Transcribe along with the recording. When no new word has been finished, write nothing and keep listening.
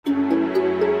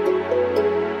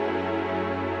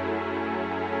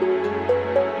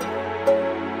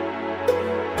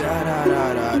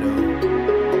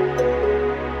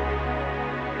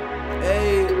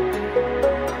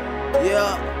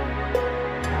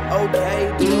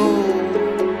Okay, do.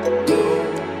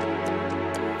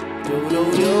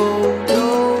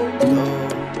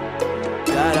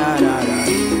 Da da da da.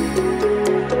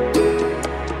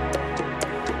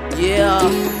 Yeah.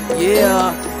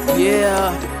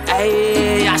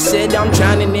 Ayy, I said I'm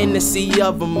drowning in the sea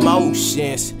of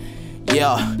emotions.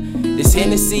 Yeah, this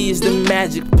Hennessy is the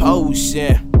magic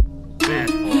potion.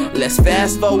 Let's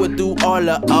fast forward through all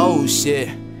the old shit.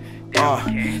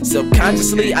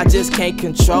 Subconsciously, I just can't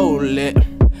control it.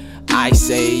 I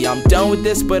say I'm done with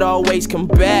this, but always come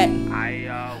back.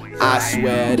 I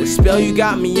swear the spell you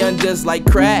got me on just like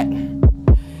crack.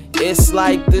 It's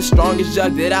like the strongest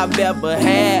drug that I've ever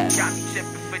had.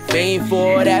 Fiend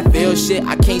for that feel shit,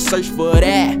 I can't search for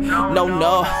that. No,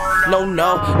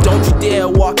 don't you dare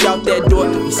walk out that door.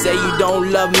 You say you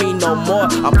don't love me no more.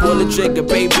 I pull the trigger,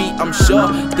 baby, I'm sure.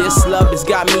 This love has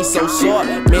got me so sore.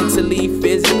 Mentally,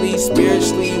 physically,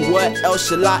 spiritually, what else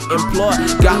shall I implore?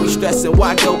 Got me stressing,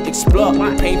 why go explore?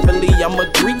 Painfully, I'm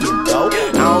agreeing though.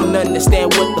 I don't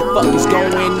understand what the fuck is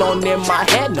going on in my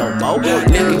head no more.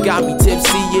 Nigga got me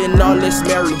tipsy and all this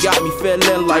Mary got me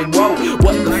feeling like, whoa,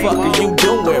 what the fuck are you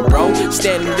doing, bro?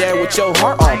 Standing there with your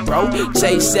heart on, bro.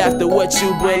 Chase after what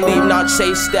you believe, not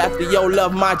chase after your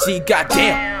love, my G.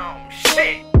 Goddamn.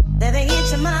 Shit.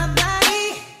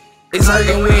 It's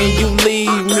hurting when you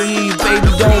leave me,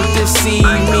 baby. Don't deceive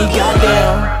me.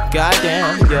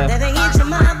 Goddamn, yeah.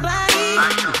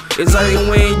 It's hurting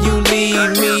when you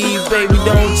leave me, baby.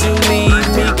 Don't you leave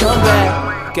me. Come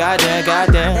back.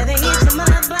 Goddamn.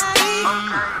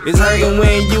 It's hurting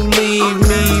when you leave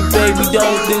me, baby.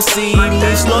 Don't deceive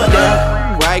me. Slow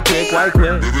down. Right quick.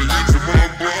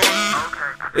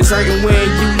 It's hurting when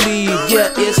you leave, yeah,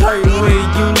 it's hurting when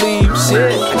you leave.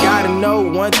 Shit, I gotta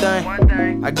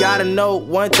know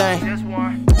one thing.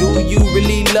 Do you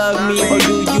really love me, or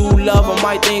do you love all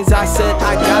my things? I said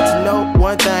I got to know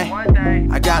one thing.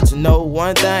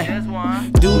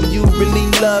 Do you really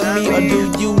love me, or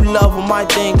do you love all my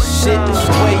things? Shit, it's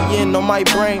weighing on my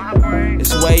brain.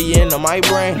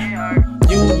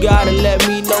 You gotta let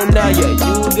me know now, yeah.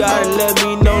 You gotta let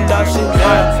me know now, shit.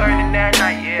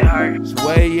 It's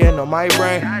weighing on my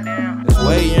brain.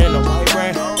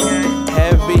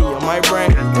 Heavy on my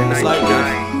brain. And it's like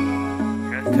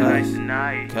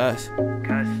this.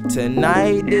 Cause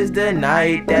tonight is the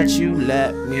night that you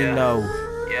let me know.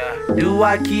 Do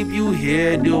I keep you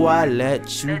here? Do I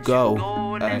let you go?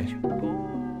 Ay.